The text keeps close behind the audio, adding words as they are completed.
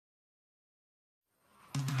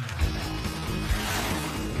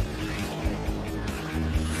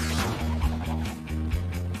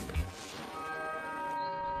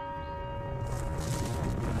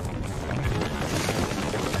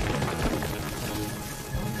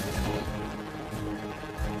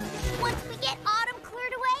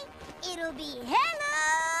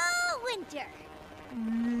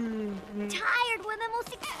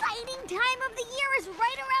most exciting time of the year is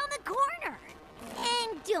right around the corner.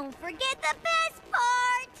 And don't forget the best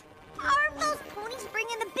part! Our those ponies bring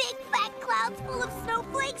in the big fat clouds full of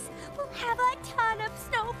snowflakes, we'll have a ton of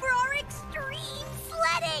snow for our extreme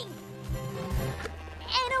sledding!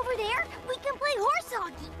 And over there, we can play horse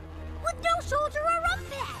hockey with no shoulder or rump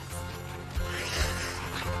pads.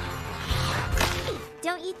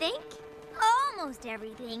 Don't you think? Almost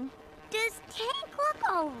everything. Does Tank look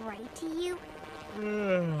all right to you?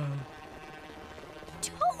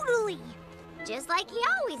 Totally! Just like he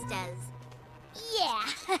always does. Yeah,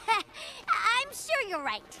 I'm sure you're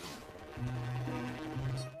right.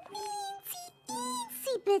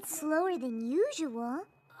 Eensy bit slower than usual.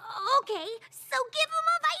 Okay, so give him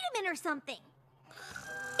a vitamin or something.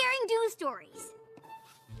 Sharing news stories.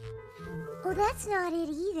 Oh, that's not it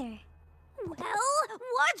either. Well,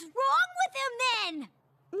 what's wrong with him then?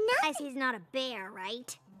 Nothing. He's not a bear,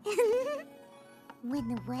 right? When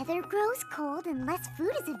the weather grows cold and less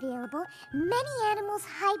food is available, many animals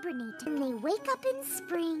hibernate and they wake up in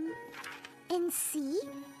spring. And see,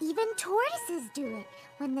 even tortoises do it.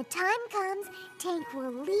 When the time comes, Tank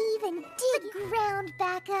will leave and dig the ground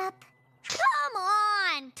back up. Come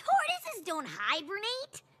on! Tortoises don't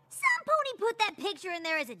hibernate. Some pony put that picture in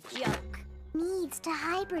there as a joke. Needs to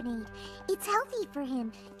hibernate. It's healthy for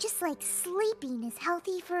him, just like sleeping is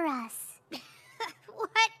healthy for us.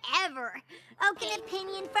 Whatever. Okay, an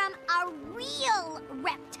opinion from a real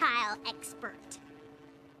reptile expert.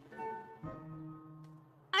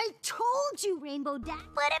 I told you, Rainbow Dash.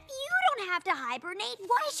 But if you don't have to hibernate,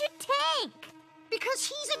 why should Tank? Because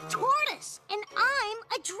he's a tortoise, and I'm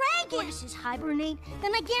a dragon. Tortoises hibernate,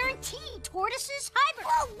 then I guarantee tortoises hibernate.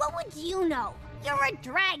 Well, what would you know? You're a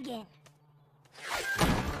dragon.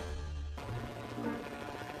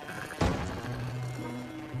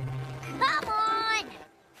 Come on!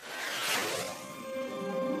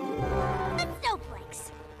 The snowflakes.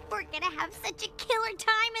 We're gonna have such a killer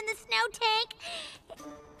time in the snow, Tank.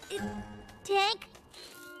 Tank?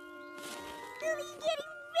 Are we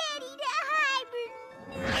getting ready to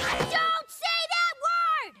hibernate? Don't say that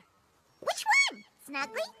word! Which one?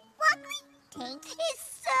 Snuggly? Wuggly? Tank is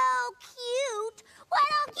so cute. Why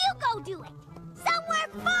don't you go do it? Somewhere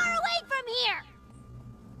far away from here.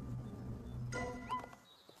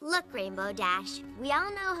 Look, Rainbow Dash, we all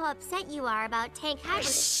know how upset you are about Tank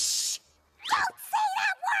hibernating. Shh! Don't say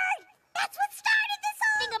that word! That's what started this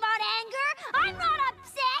whole thing about anger. I'm not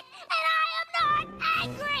upset, and I am not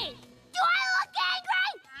angry. Do I look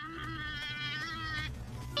angry?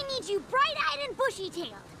 I need you bright-eyed and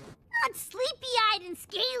bushy-tailed, not sleepy-eyed and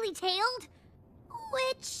scaly-tailed,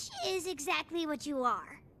 which is exactly what you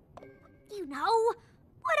are. You know,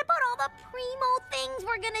 what about all the primo things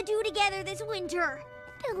we're gonna do together this winter?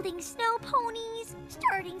 Building snow ponies,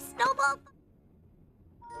 starting snowball.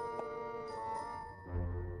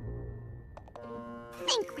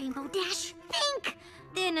 Think, Rainbow Dash, think!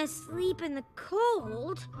 Then asleep in the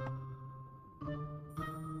cold.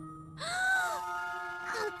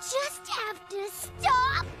 I'll just have to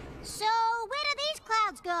stop! So, where do these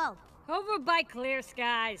clouds go? Over by clear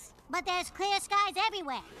skies. But there's clear skies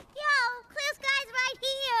everywhere. Yo, clear skies right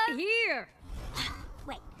here. Here.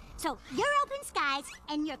 Wait, so you're open skies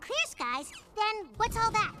and you're clear skies, then what's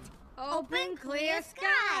all that? Open clear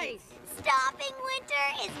skies. Stopping winter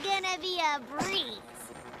is gonna be a breeze.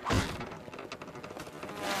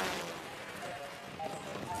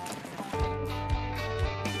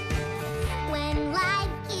 When life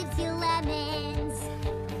gives you lemons,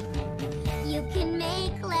 you can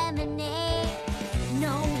make lemonade.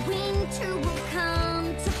 No winter will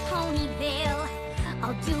come to Ponyville.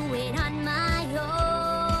 I'll do it on my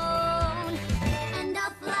own. And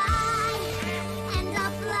I'll fly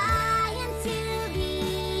until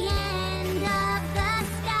the end of the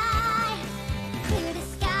sky. Clear the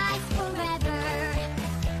skies forever,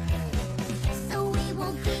 so we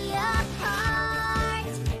won't be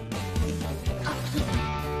apart. I'll keep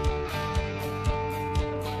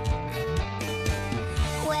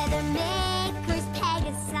Weathermakers peg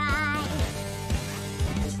aside.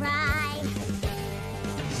 Try.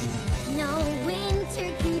 No wind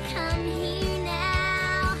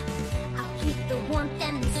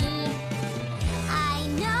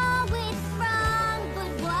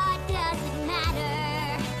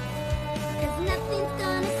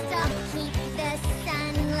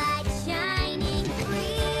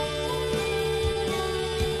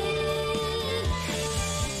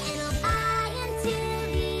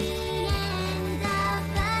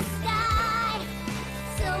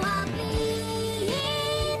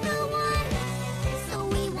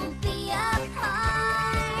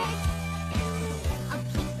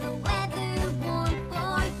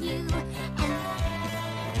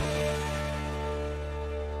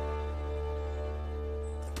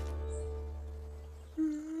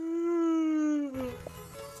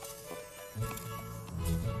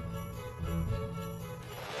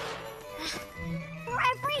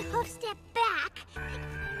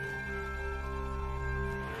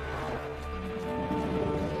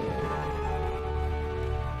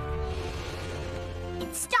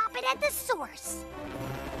at the source.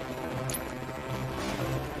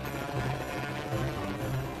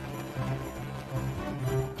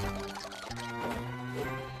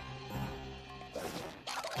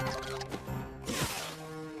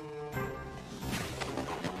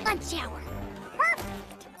 Lunch hour.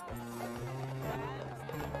 Perfect.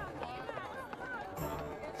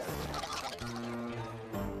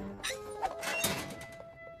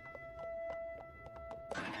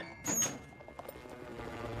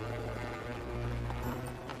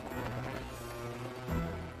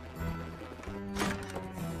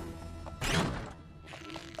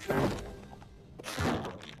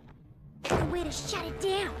 A way to shut it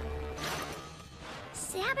down.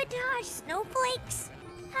 Sabotage snowflakes?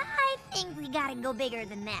 I think we gotta go bigger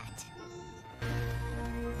than that.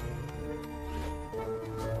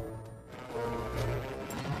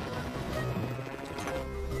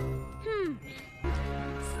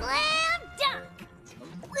 Slam dunk!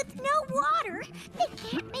 With no water, they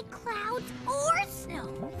can't make clouds or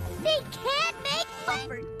snow. They can't make fun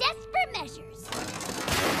for desperate measures.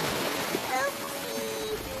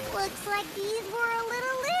 Oopsie. Looks like these were a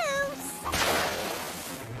little loose.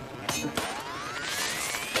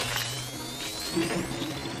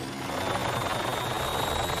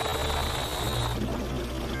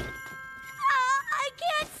 I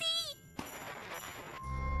can't see.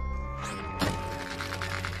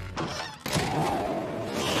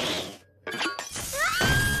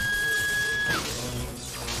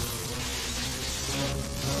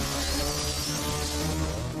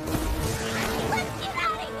 Let's get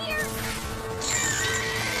out of here.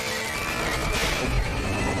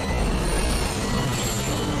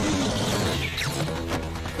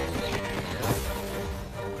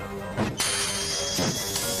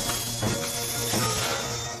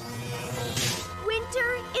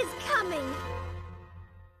 Winter is coming.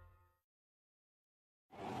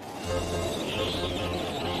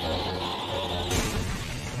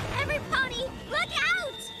 Everybody, look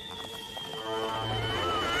out!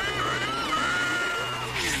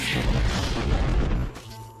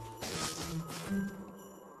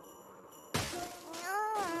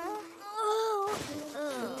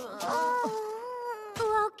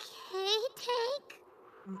 Okay, Tank?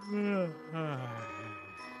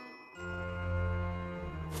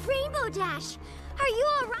 Rainbow Dash, are you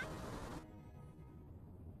all right?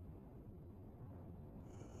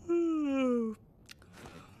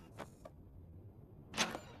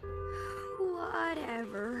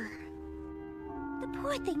 Whatever. The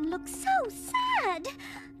poor thing looks so sad.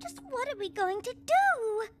 Just what are we going to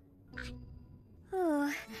do?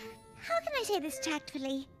 Oh, how can I say this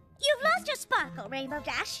tactfully? You've lost your sparkle, Rainbow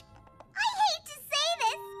Dash. I hate to say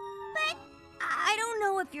this, but I don't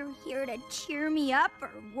know if you're here to cheer me up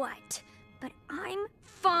or what, but I'm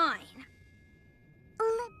fine.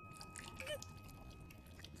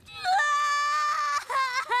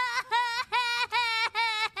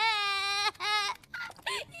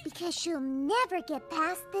 Because she'll never get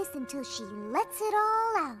past this until she lets it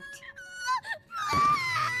all out.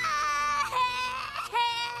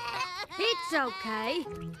 It's okay.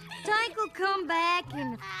 Tank will come back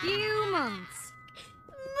in a few months.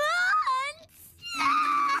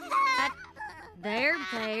 There.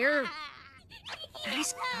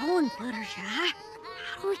 Nice going, Fluttershy.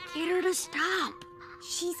 How do we get her to stop?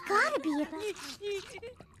 She's gotta be about...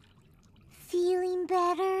 Feeling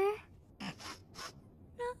better?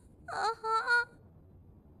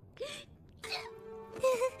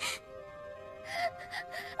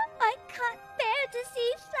 I can't bear to see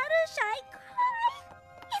Fluttershy cry.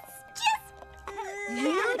 It's just...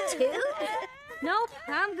 You too? Nope,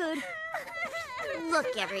 I'm good.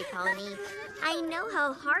 Look, every pony, I know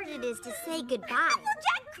how hard it is to say goodbye.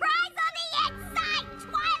 Applejack cries on the inside,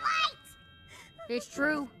 Twilight! It's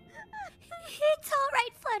true. It's all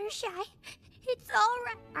right, Fluttershy. It's all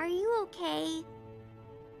right. Are you okay?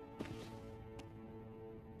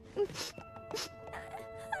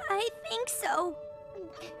 I think so.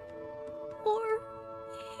 Or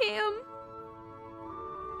him.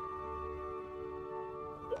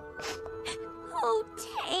 Oh,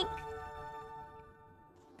 Tank.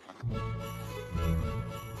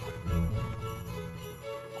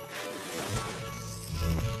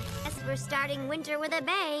 Guess we're starting winter with a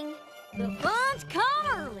bang. The fun's come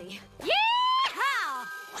early. Yeehaw!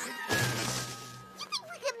 You think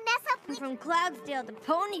we could mess up with... From Cloudsdale to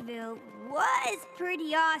Ponyville was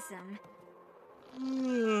pretty awesome.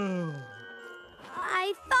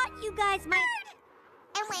 I thought you guys might...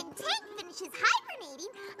 And when Tank finishes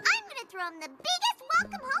hibernating, I'm gonna throw him the biggest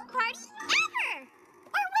welcome home party ever!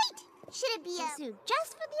 Or wait, should it be a suit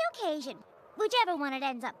just for the occasion? Whichever one it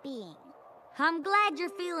ends up being. I'm glad you're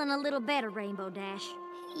feeling a little better, Rainbow Dash.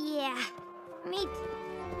 Yeah, me too.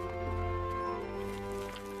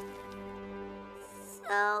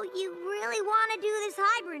 So, you really want to do this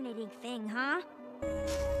hibernating thing, huh?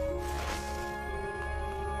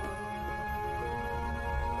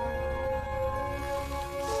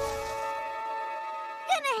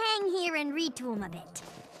 Gonna hang here and read to him a bit.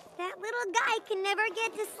 That little guy can never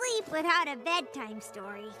get to sleep without a bedtime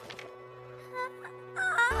story.